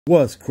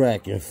What's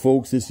cracking,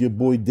 folks? It's your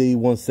boy Day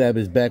One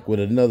Savage back with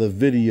another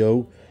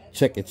video.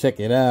 Check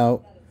it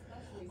out.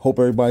 Hope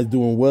everybody's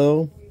doing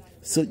well.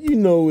 So you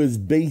know it's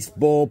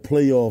baseball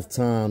playoff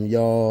time,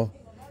 y'all.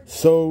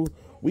 So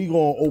we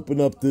gonna open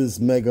up this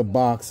mega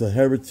box of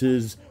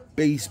Heritage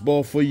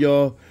baseball for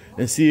y'all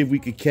and see if we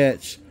could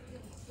catch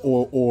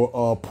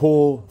or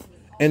pull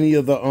any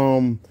of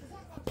the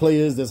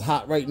players that's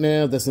hot right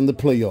now that's in the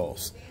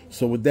playoffs.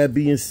 So with that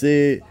being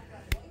said,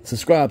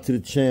 subscribe to the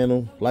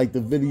channel, like the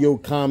video,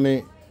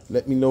 comment,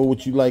 let me know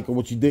what you like or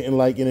what you didn't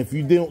like. And if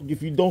you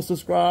don't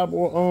subscribe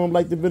or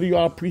like the video,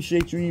 I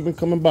appreciate you even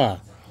coming by.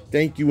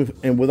 Thank you.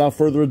 And without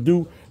further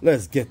ado,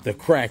 let's get the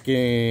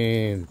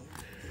cracking.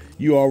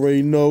 You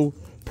already know,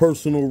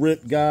 personal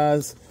rip,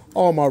 guys.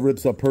 All my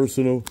rips are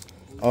personal.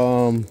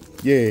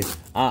 Yeah,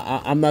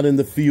 I'm not in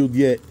the field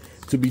yet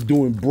to be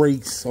doing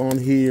breaks on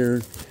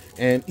here.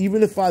 And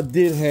even if I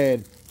did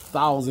have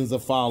thousands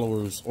of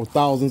followers or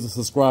thousands of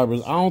subscribers,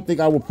 I don't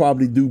think I would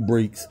probably do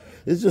breaks.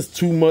 It's just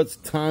too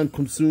much time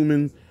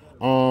consuming.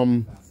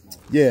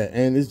 Yeah,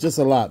 and it's just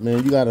a lot,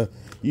 man. You gotta,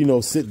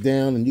 sit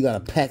down and you gotta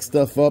pack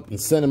stuff up and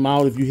send them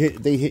out. If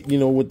they hit,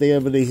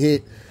 whatever they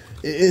hit,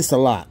 it's a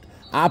lot.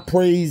 I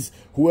praise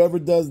whoever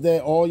does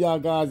that, all y'all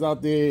guys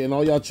out there and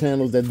all y'all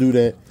channels that do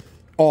that.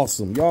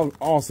 Awesome. Y'all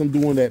awesome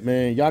doing that,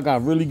 man. Y'all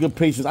got really good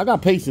patience. I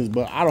got patience,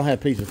 but I don't have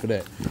patience for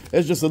that.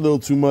 It's just a little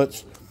too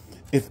much.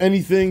 If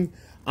anything,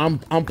 I'm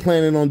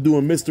planning on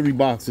doing mystery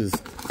boxes.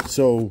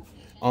 So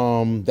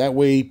that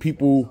way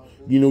people,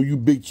 you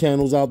big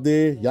channels out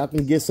there, y'all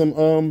can get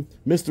some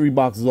mystery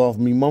boxes off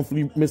me,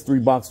 monthly mystery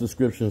box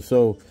subscription.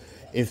 So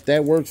if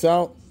that works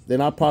out, then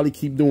I'll probably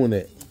keep doing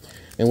that.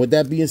 And with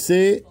that being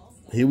said,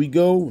 here we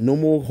go. No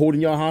more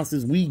holding y'all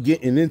hostage. We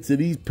getting into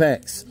these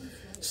packs.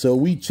 So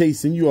we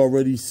chasing, you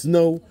already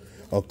Snow,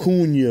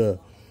 Acuna,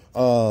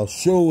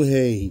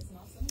 Shohei,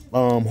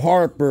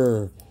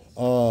 Harper,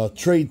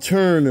 Trey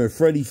Turner,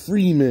 Freddie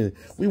Freeman.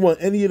 We want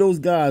any of those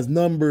guys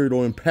numbered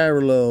or in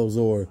parallels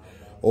or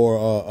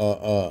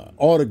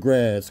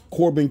autographs.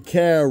 Corbin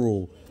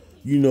Carroll,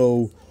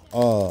 yeah.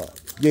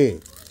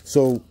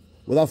 So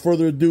without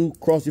further ado,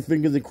 cross your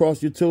fingers and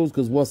cross your toes,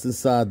 because what's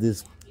inside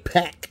this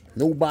pack,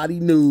 nobody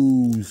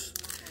knows.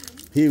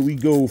 Here we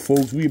go,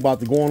 folks. We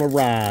about to go on a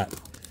ride.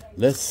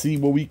 Let's see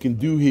what we can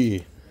do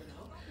here.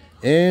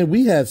 And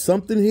we have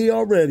something here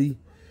already.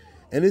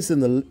 And it's in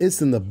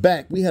the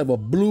back. We have a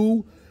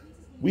blue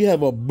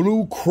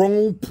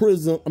chrome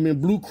prism.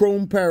 Blue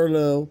chrome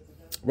parallel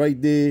right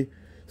there.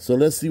 So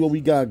let's see what we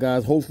got,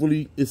 guys.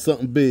 Hopefully it's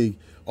something big.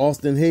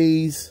 Austin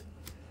Hayes.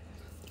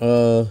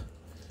 Gotta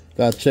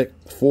check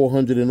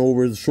 400 and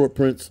over the short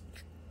prints.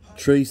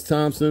 Trace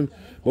Thompson.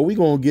 But we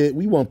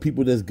want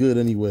people that's good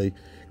anyway.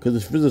 Because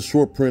if it's a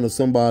short print of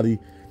somebody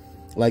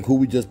like who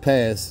we just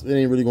passed, it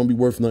ain't really gonna be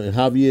worth nothing.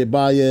 Javier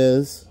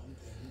Baez.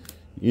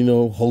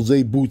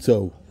 Jose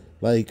Butto.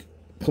 Like,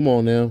 come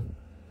on now.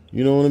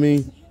 You know what I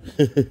mean?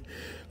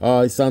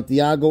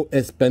 Santiago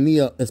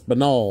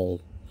Espinal.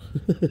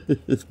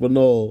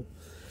 Espinal.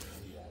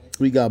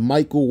 We got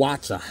Michael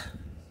Wacha.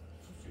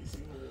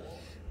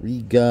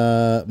 We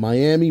got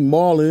Miami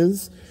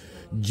Marlins.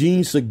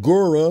 Gene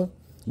Segura.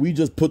 We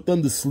just put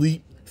them to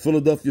sleep.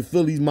 Philadelphia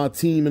Phillies, my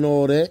team and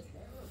all that.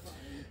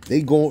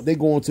 They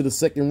going to the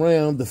second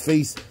round to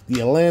face the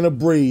Atlanta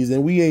Braves,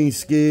 and we ain't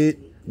scared.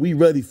 We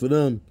ready for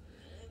them.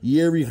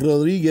 Yerry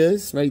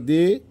Rodriguez right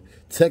there.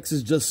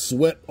 Texas just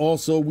swept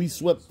also. We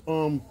swept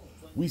the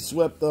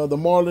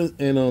Marlins,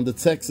 and the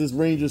Texas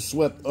Rangers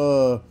swept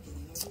the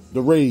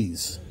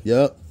Rays.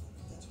 Yep.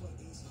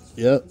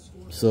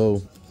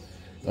 So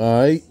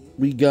all right,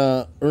 we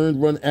got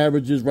earned run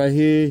averages right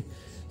here.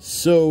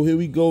 So here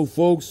we go,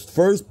 folks.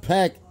 First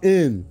pack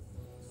in.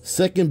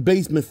 Second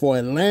baseman for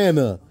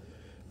Atlanta.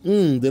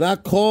 Did I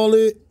call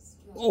it?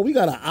 Oh, we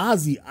got an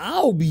Ozzie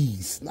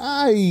Albies.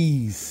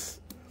 Nice.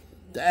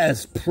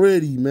 That's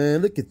pretty,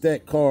 man. Look at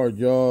that card,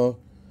 y'all.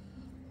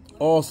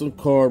 Awesome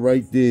card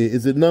right there.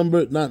 Is it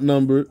numbered? Not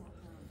numbered.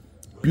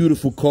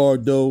 Beautiful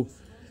card, though.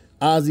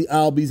 Ozzie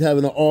Albies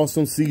having an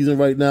awesome season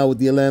right now with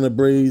the Atlanta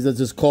Braves. I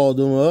just called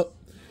them up,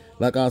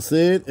 like I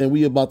said, and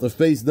we about to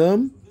face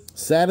them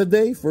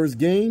Saturday, first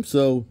game.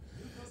 So,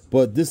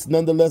 but this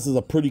nonetheless is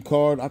a pretty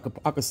card. I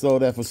could sell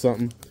that for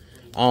something.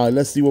 All right,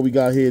 let's see what we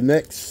got here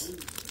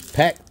next.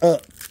 Pack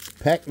up.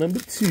 Pack number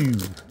 2.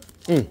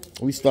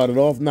 We started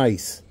off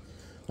nice.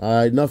 All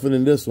right, nothing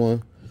in this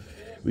one.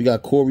 We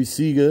got Corey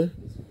Seager,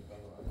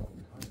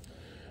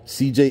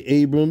 C.J.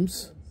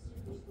 Abrams,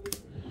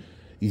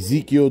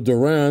 Ezekiel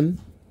Duran,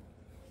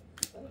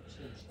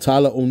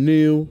 Tyler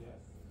O'Neill,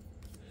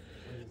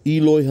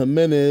 Eloy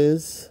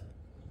Jimenez.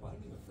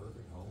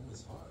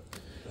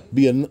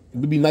 It'd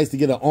be nice to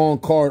get an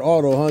on-card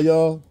auto, huh,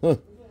 y'all? Huh.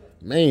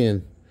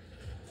 Man.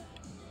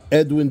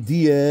 Edwin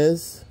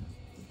Diaz.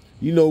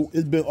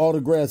 It's been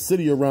autograph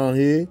city around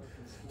here.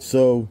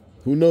 So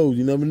who knows?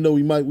 You never know.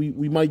 We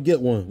might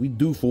get one. We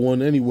due for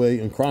one anyway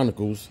in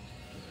Chronicles.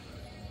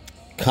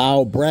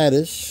 Kyle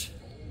Bradish,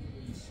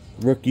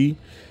 rookie,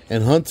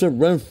 and Hunter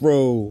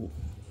Renfroe.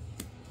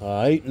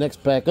 All right,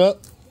 next pack up.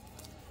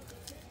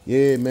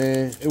 Yeah,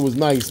 man. It was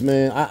nice,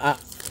 man. I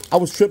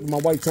was tripping. My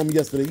wife told me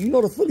yesterday, you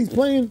know the Phillies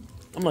playing?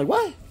 I'm like,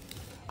 what?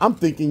 I'm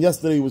thinking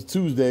yesterday was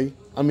Tuesday.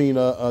 I mean,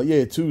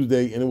 yeah,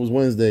 Tuesday, and it was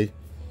Wednesday.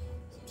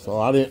 So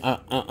I don't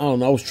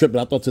know. I was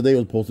tripping. I thought today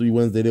was supposed to be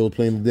Wednesday. They were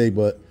playing today,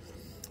 but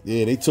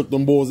yeah, they took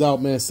them boys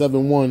out, man,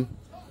 7-1.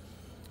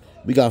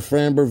 We got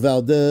Framber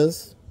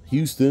Valdez,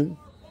 Houston.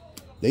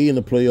 They in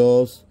the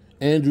playoffs.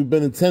 Andrew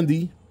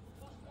Benintendi.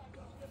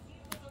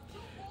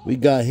 We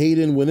got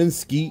Hayden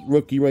Wininsky,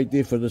 rookie right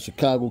there for the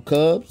Chicago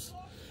Cubs.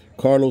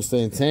 Carlos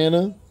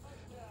Santana,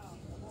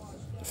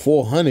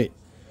 400.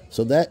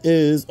 So that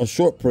is a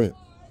short print.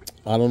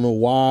 I don't know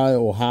why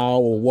or how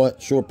or what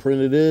short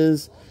print it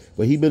is,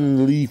 but he been in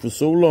the league for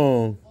so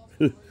long.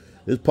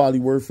 It's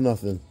probably worth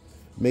nothing.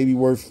 Maybe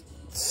worth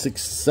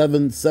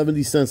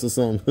 70 cents or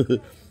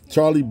something.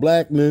 Charlie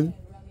Blackmon.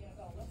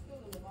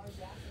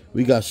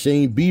 We got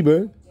Shane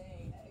Bieber.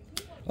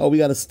 Oh, we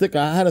got a sticker.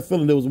 I had a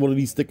feeling there was one of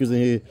these stickers in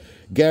here.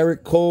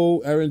 Garrett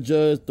Cole, Aaron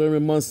Judge,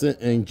 Thurman Munson,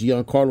 and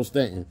Giancarlo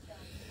Stanton.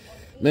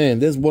 Man,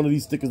 there's one of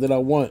these stickers that I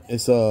want.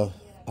 It's I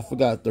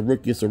forgot the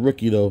rookie. It's a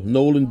rookie though.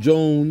 Nolan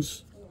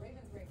Jones.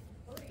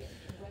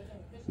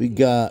 We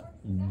got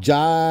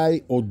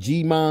Jai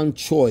Ojiman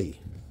Choi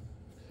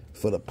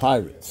for the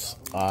Pirates.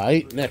 All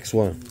right, next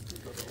one.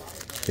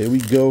 Here we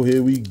go.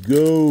 Here we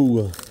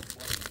go.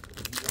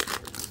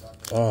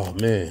 Oh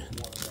man,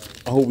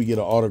 I hope we get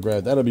an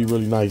autograph. That'll be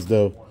really nice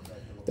though.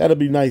 That'll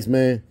be nice,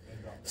 man.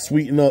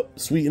 Sweeten up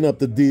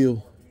the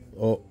deal.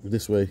 Oh,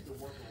 this way.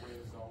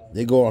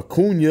 They go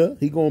Acuna.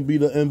 He gonna be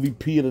the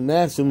MVP of the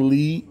National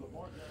League.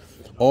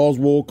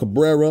 Oswald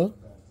Cabrera.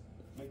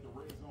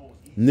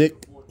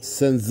 Nick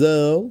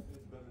Senzel.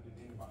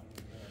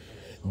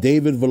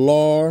 David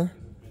Villar.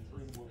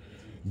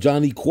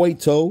 Johnny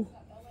Cueto.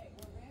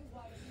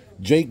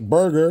 Jake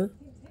Berger,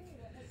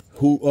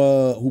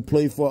 who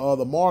played for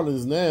the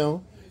Marlins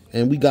now,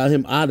 and we got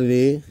him out of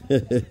there.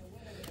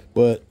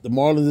 But the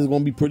Marlins is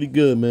going to be pretty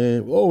good,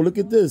 man. Oh, look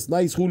at this.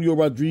 Nice Julio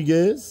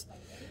Rodriguez.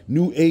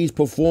 New age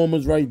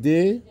performers right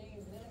there.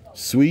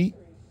 Sweet.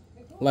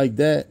 Like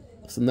that.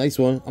 It's a nice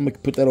one. I'm going to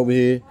put that over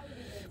here.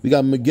 We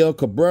got Miguel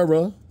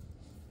Cabrera.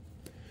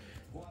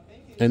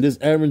 And this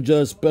Aaron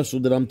Judge special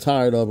that I'm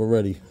tired of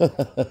already.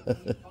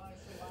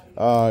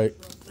 All right.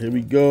 Here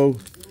we go.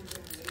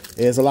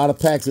 There's a lot of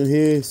packs in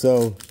here.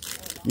 So,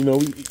 you know,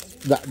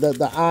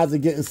 the odds of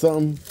getting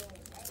something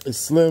is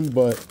slim.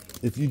 But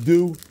if you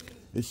do,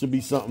 it should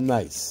be something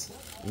nice.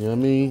 You know what I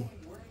mean?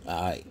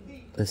 All right.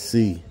 Let's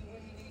see.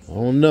 I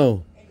don't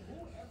know.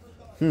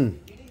 All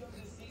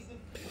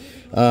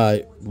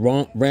right.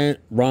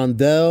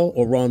 Rondell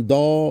or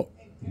Rondal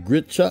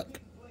Gritchuk.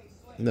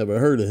 Never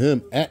heard of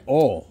him at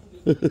all.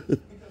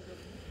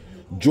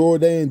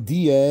 Jordan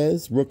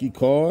Diaz, rookie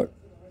card.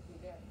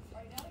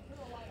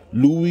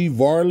 Louis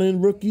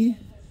Varland, rookie.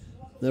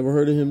 Never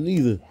heard of him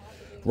neither.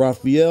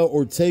 Rafael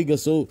Ortega.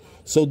 So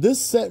this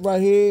set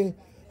right here,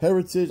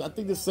 Heritage, I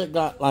think this set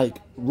got like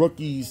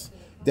rookies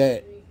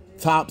that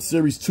Top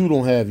Series 2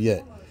 don't have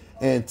yet.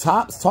 And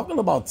talking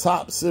about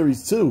Top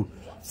Series 2,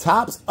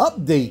 Top's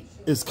update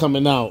is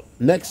coming out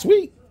next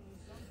week.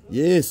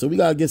 Yeah, so we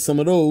got to get some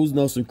of those.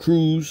 Nelson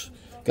Cruz,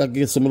 got to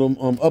get some of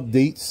them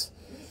updates.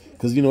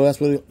 Because, you know, that's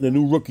what the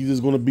new rookies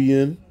is going to be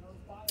in.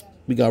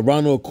 We got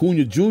Ronald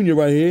Acuna Jr.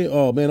 right here.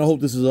 Oh, man, I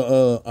hope this is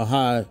a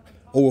high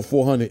over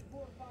 400.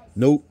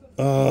 Nope.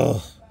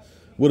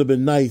 Would have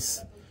been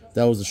nice.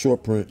 That was a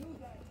short print.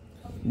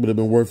 Would have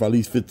been worth at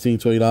least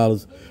 $15,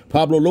 $20.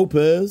 Pablo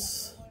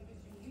Lopez.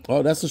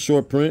 Oh, that's a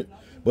short print.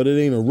 But it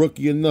ain't a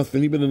rookie or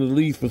nothing. He been in the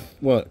league for,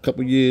 what, a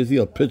couple years. He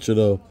a pitcher,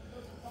 though.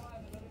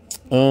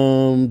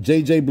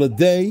 J.J.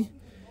 Bleday.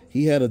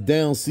 He had a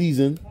down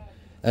season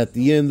at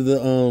the end of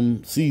the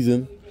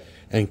season.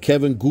 And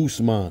Kevin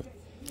Guzman.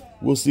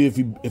 We'll see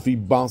if he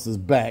bounces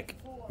back.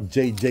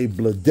 J.J.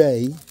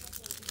 Bleday.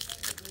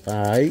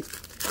 All right.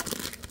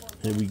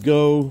 Here we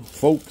go,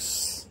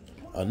 folks.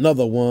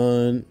 Another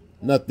one.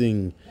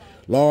 Nothing.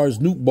 Lars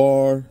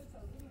Nootbaar.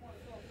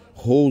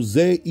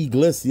 Jose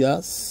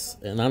Iglesias.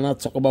 And I'm not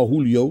talking about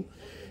Julio.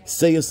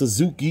 Seiya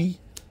Suzuki.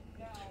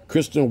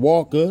 Christian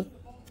Walker.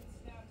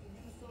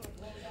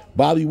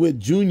 Bobby Witt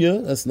Jr.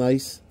 That's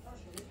nice.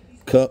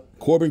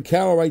 Corbin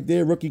Carroll right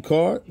there. Rookie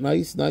card.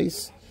 Nice,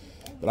 nice.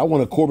 But I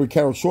want a Corbin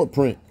Carroll short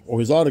print or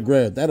his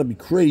autograph. That'll be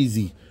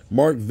crazy.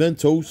 Mark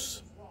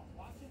Ventos.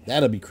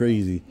 That'll be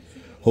crazy.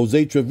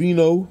 Jose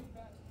Trevino.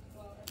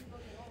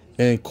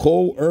 And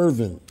Cole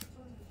Irvin.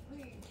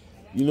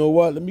 You know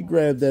what? Let me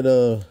grab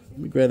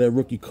that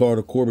rookie card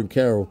of Corbin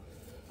Carroll.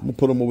 I'm gonna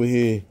put him over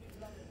here.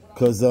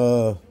 Cause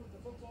oh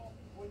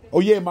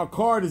yeah, my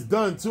card is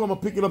done too. I'm gonna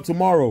pick it up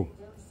tomorrow.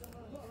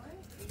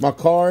 My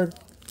card.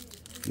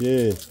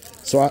 Yeah.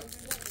 So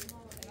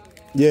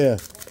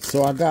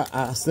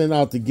I sent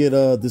out to get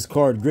this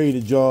card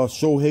graded, y'all.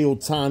 Shohei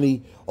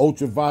Ohtani,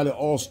 Ultraviolet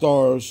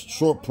All-Stars,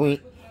 short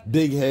print,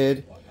 big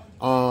head.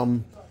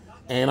 And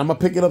I'm gonna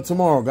pick it up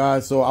tomorrow,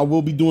 guys. So I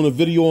will be doing a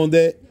video on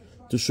that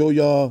to show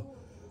y'all.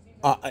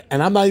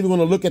 And I'm not even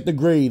gonna look at the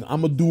grade.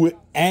 I'm gonna do it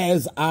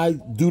as I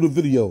do the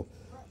video.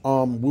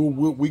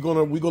 We're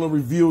gonna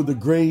reveal the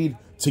grade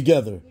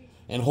together,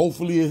 and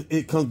hopefully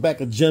it comes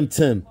back a gem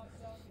 10.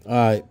 All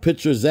right,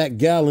 picture Zach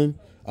Gallen.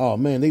 Oh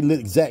man, they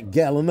lit Zach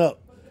Gallen up,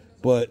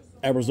 but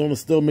Arizona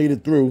still made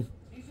it through.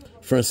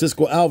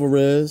 Francisco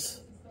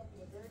Alvarez,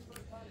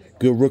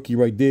 good rookie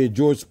right there.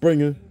 George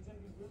Springer,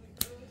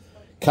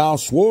 Kyle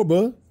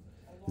Schwarber.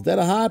 Is that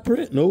a high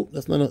print? Nope,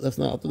 that's not. I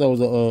thought that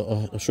was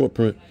a short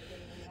print.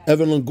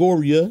 Evan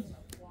Longoria,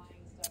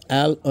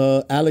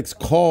 Alex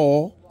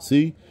Call.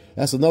 See,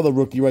 that's another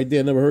rookie right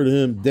there. Never heard of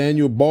him.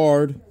 Daniel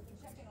Bard.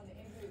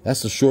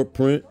 That's a short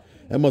print.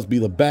 That must be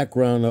the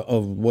background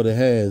of what it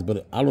has,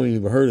 but I don't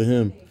even heard of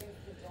him.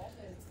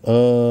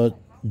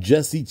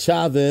 Jesse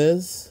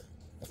Chavez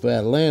for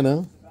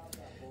Atlanta,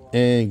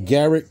 and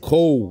Garrett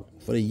Cole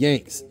for the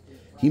Yanks.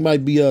 He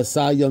might be a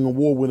Cy Young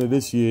Award winner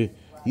this year.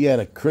 He had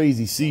a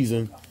crazy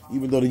season,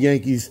 even though the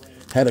Yankees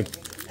had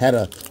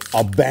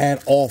a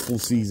bad, awful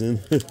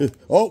season.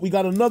 Oh, we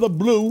got another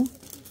blue.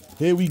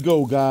 Here we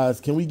go, guys.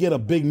 Can we get a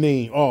big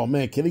name? Oh,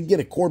 man, can we get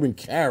a Corbin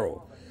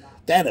Carroll?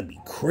 That'd be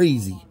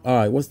crazy. All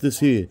right, what's this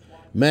here?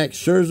 Max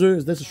Scherzer.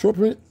 Is this a short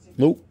print?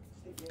 Nope.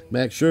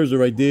 Max Scherzer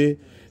right there.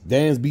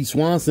 Dansby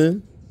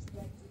Swanson.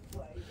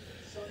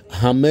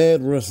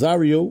 Hamed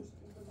Rosario.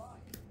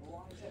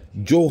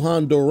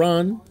 Johan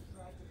Duran.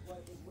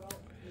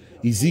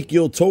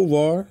 Ezekiel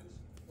Tovar.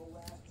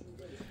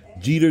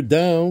 Jeter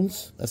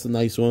Downs. That's a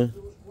nice one.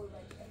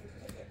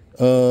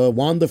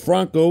 Wander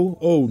Franco.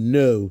 Oh,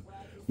 no.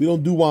 We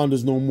don't do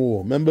Wanders no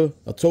more. Remember?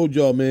 I told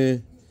y'all,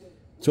 man.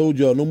 Told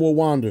y'all, no more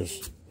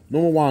Wanders.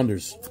 No more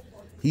Wanders.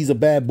 He's a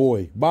bad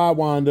boy. Bye,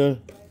 Wander.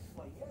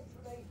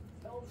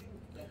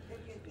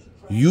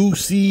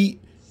 UC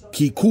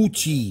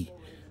Kikuchi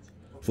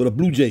for the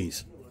Blue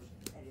Jays.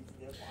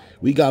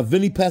 We got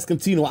Vinny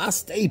Pasquantino. I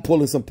stay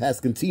pulling some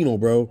Pasquantino,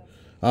 bro.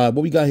 What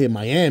we got here?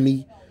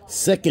 Miami.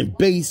 Second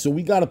base. So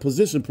we got a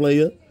position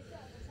player.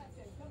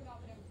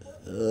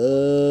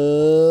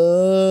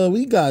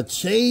 We got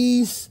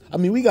Chase.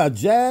 We got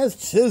Jazz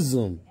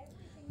Chisholm.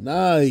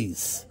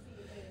 Nice.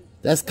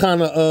 That's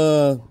kind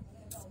of,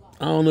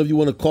 I don't know if you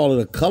want to call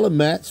it a color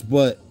match,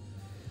 but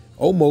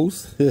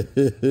almost.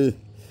 Here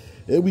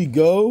we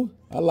go.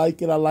 I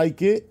like it. I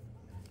like it.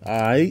 All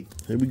right.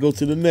 Here we go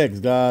to the next,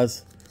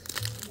 guys.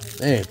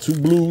 Man,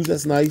 2 blues.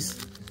 That's nice.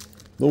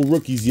 No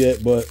rookies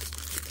yet, but,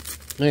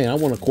 man, I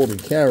want a Corbin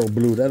Carroll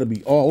blue. That'll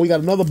be, oh, we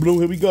got another blue.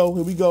 Here we go.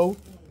 Here we go.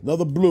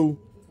 Another blue.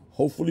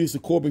 Hopefully it's a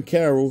Corbin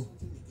Carroll.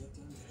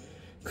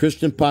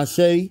 Christian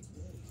Pache.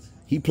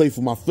 He played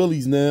for my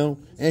Phillies now,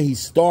 and he's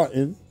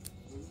starting.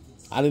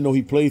 I didn't know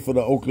he played for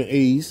the Oakland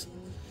A's.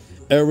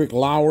 Eric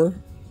Lauer.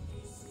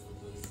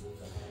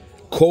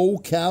 Cole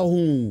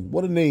Calhoun.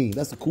 What a name.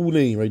 That's a cool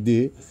name right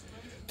there.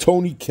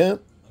 Tony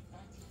Kemp.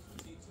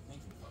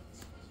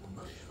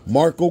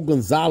 Marco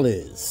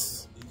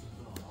Gonzalez.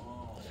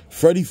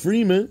 Freddie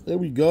Freeman. There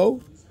we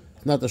go.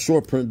 It's not the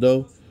short print,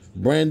 though.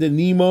 Brandon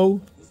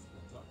Nemo.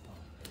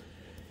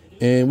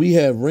 And we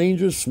have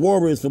Ranger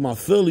Suarez for my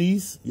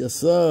Phillies. Yes,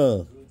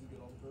 sir.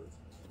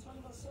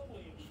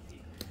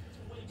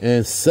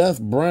 And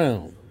Seth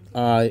Brown.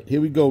 All right, here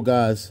we go,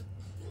 guys.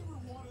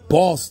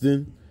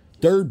 Boston,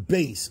 third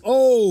base.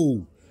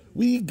 Oh,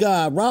 we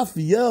got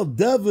Rafael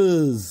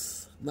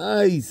Devers.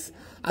 Nice.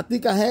 I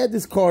think I had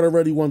this card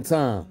already one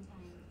time.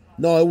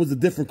 No, it was a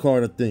different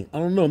card, I think. I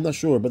don't know. I'm not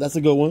sure, but that's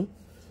a good one.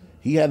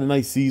 He had a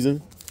nice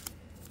season.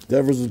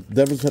 Devers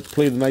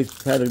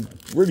had a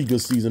really good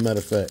season, matter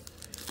of fact.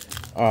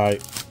 All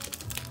right.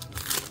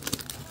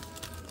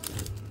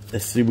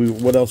 Let's see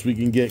what else we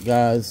can get,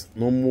 guys.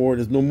 No more.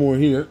 There's no more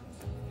here.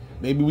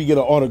 Maybe we get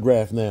an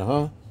autograph now,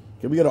 huh?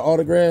 Can we get an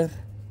autograph?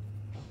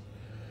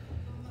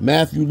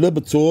 Matthew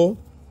Liberatore.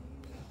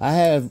 I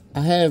have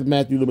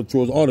Matthew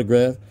Liberatore's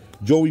autograph.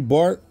 Joey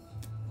Bart.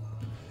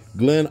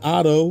 Glenn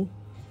Otto.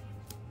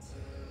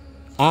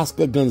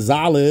 Oscar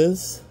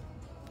Gonzalez.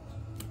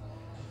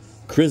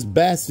 Chris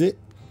Bassett.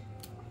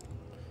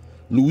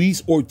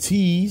 Luis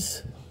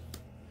Ortiz.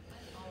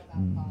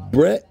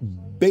 Brett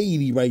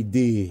Beatty right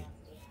there.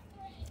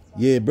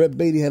 Yeah, Brett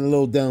Beatty had a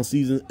little down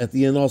season at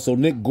the end also.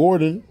 Nick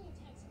Gordon.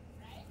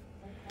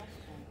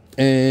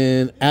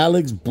 And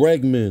Alex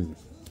Bregman.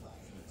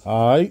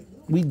 All right.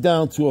 We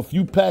down to a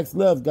few packs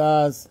left,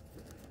 guys.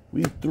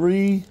 We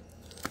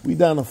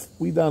down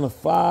to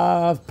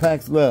 5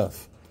 packs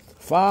left.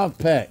 5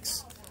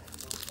 packs.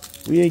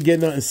 We ain't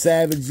getting nothing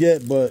savage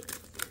yet, but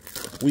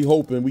we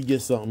hoping we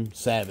get something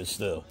savage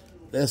still.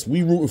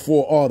 We rooting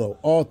for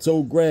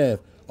autograph.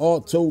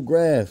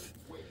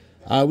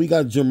 We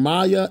got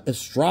Jeremiah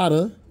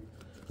Estrada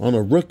on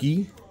a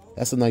rookie.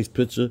 That's a nice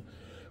picture.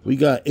 We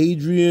got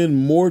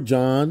Adrian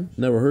Morjon.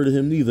 Never heard of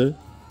him neither.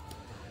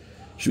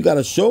 We got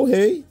a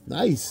Shohei.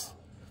 Nice.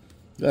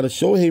 Got a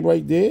Shohei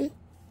right there.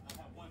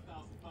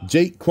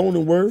 Jake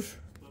Cronenworth.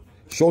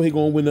 Shohei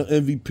going to win the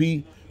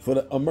MVP for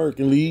the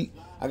American League.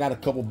 I got a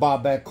couple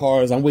buyback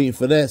cards. I'm waiting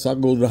for that, so I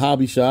can go to the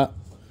hobby shop.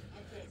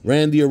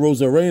 Randy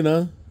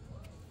Arozarena.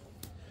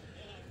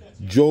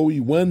 Joey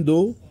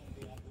Wendell.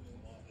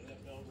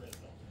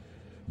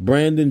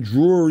 Brandon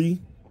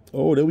Drury.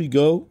 Oh, there we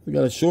go. We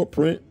got a short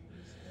print,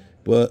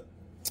 but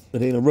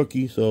it ain't a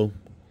rookie. So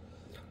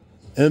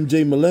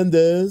MJ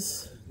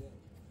Melendez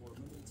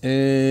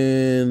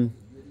and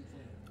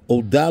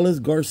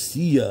Odalis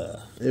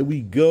Garcia. There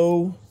we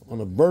go on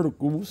the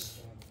verticals,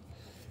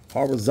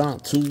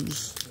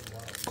 horizontals.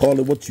 Call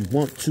it what you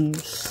want to.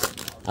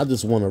 I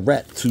just want a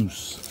rat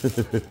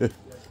tooth.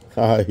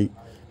 All right,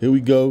 here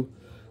we go.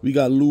 We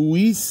got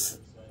Luis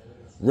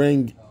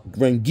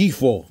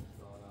Rengifo.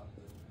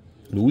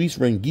 Luis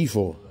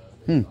Rengifo.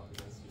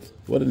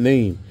 What a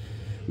name.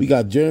 We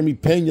got Jeremy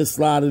Pena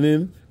sliding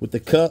in with the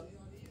cup.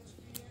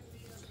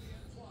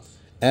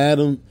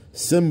 Adam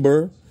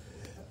Simber.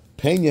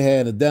 Pena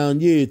had a down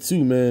year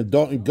too, man.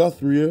 Dalton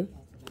Guthrie.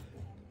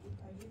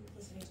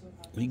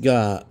 We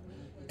got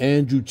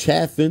Andrew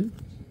Chaffin.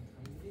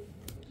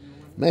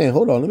 Man,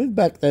 hold on. Let me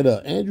back that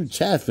up. Andrew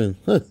Chaffin.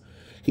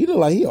 He look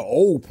like he an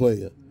old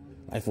player.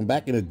 Like from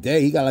back in the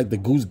day. He got like the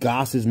Goose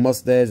Gossage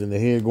mustache and the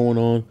hair going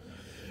on.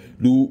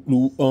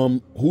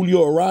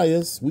 Julio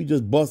Arias. We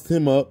just bust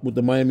him up with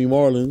the Miami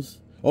Marlins.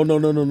 Oh, no.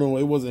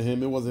 It wasn't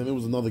him. It wasn't him. It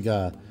was another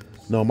guy.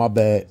 No, my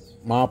bad.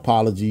 My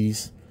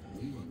apologies.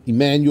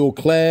 Emmanuel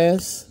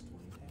Class.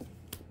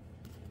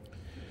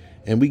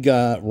 And we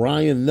got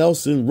Ryan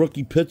Nelson,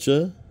 rookie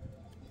pitcher.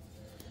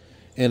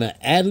 And an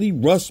Adley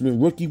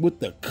Rutschman, rookie with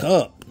the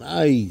cup.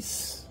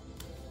 Nice.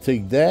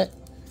 Take that.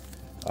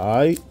 All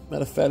right.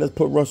 Matter of fact, let's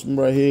put Rutschman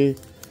right here.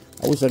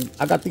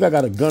 I think I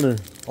got a gunner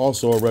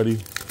also already.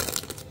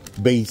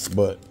 Base,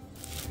 but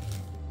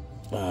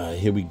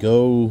here we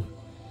go.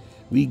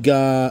 We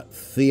got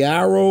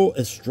Thiago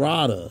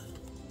Estrada.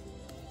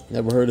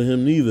 Never heard of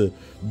him neither.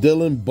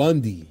 Dylan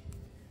Bundy.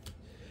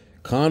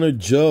 Connor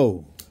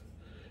Joe.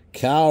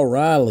 Cal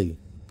Riley.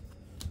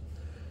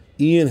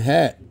 Ian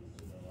Hatt.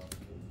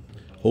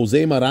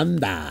 Jose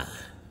Miranda.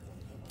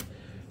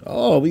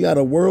 Oh, we got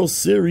a World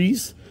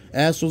Series.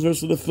 Astros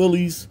versus the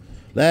Phillies.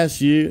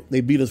 Last year,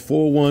 they beat us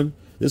 4-1.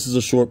 This is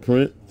a short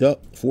print.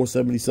 Yep,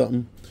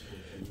 470-something.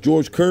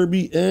 George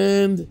Kirby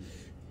and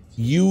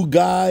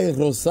Guy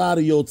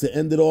Rosario to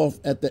end it off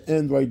at the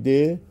end right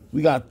there.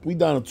 We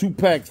down to 2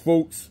 packs,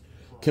 folks.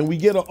 Can we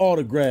get an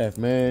autograph,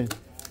 man?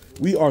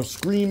 We are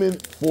screaming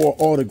for an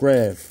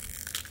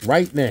autograph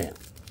right now.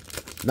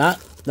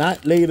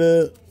 Not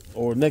later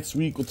or next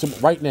week or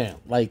tomorrow. Right now,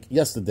 like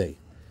yesterday.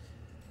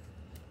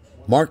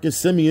 Marcus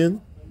Simeon.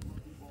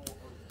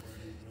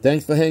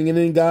 Thanks for hanging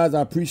in, guys.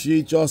 I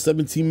appreciate y'all.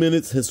 17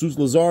 minutes. Jesus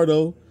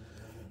Luzardo.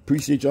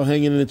 Appreciate y'all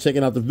hanging in and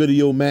checking out the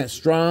video. Matt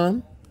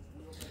Strahm.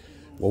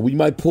 Well, we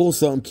might pull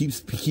something.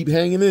 Keep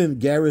hanging in.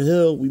 Garrett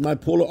Hill. We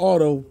might pull an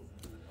auto.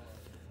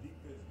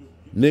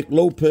 Nick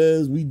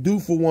Lopez. We due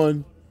for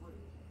one.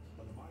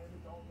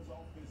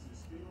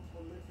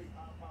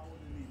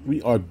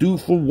 We are due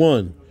for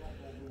one.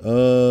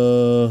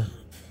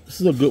 This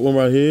is a good one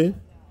right here.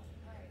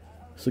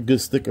 It's a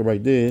good sticker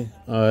right there.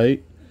 All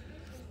right.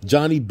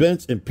 Johnny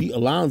Bench and Pete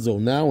Alonso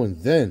now and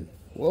then.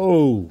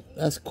 Whoa,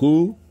 that's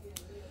cool.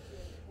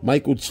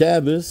 Michael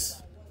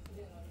Chavis.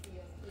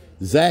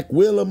 Zach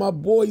Wheeler, my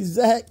boy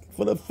Zach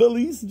for the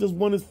Phillies. Just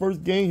won his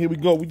first game. Here we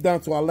go. We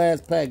down to our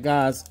last pack,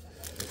 guys.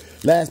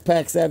 Last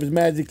pack, Savage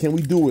Magic. Can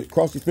we do it?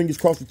 Cross your fingers,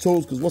 cross your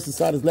toes, because what's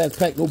inside this last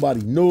pack,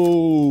 nobody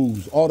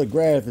knows.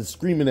 Autograph is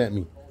screaming at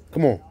me.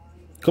 Come on.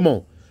 Come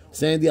on.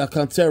 Sandy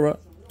Alcantara.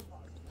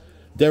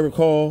 Derek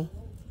Hall.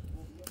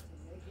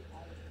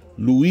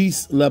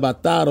 Luis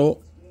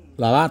Labataro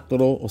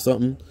or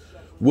something.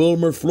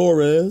 Wilmer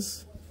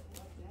Flores.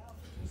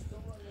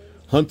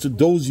 Hunter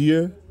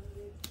Dozier.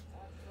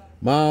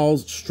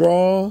 Miles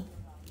Straw.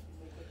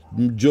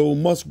 Joe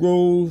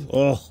Musgrove.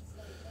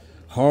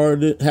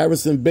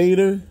 Harrison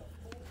Bader.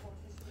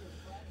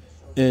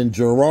 And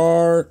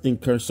Gerard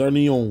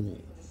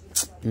Encarnacion.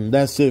 And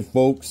that's it,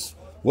 folks.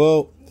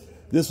 Well,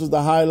 this was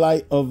the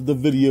highlight of the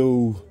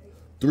video.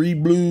 3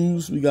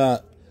 blues. We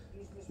got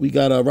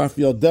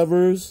Rafael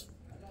Devers,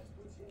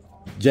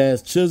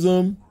 Jazz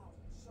Chisholm,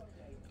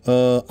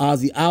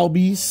 Ozzie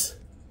Albies,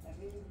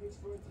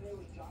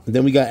 and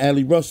then we got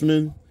Adley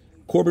Rutschman,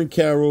 Corbin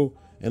Carroll,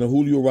 and a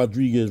Julio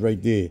Rodriguez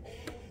right there.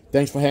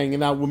 Thanks for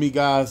hanging out with me,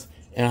 guys,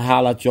 and I'll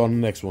holler at y'all on the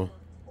next one.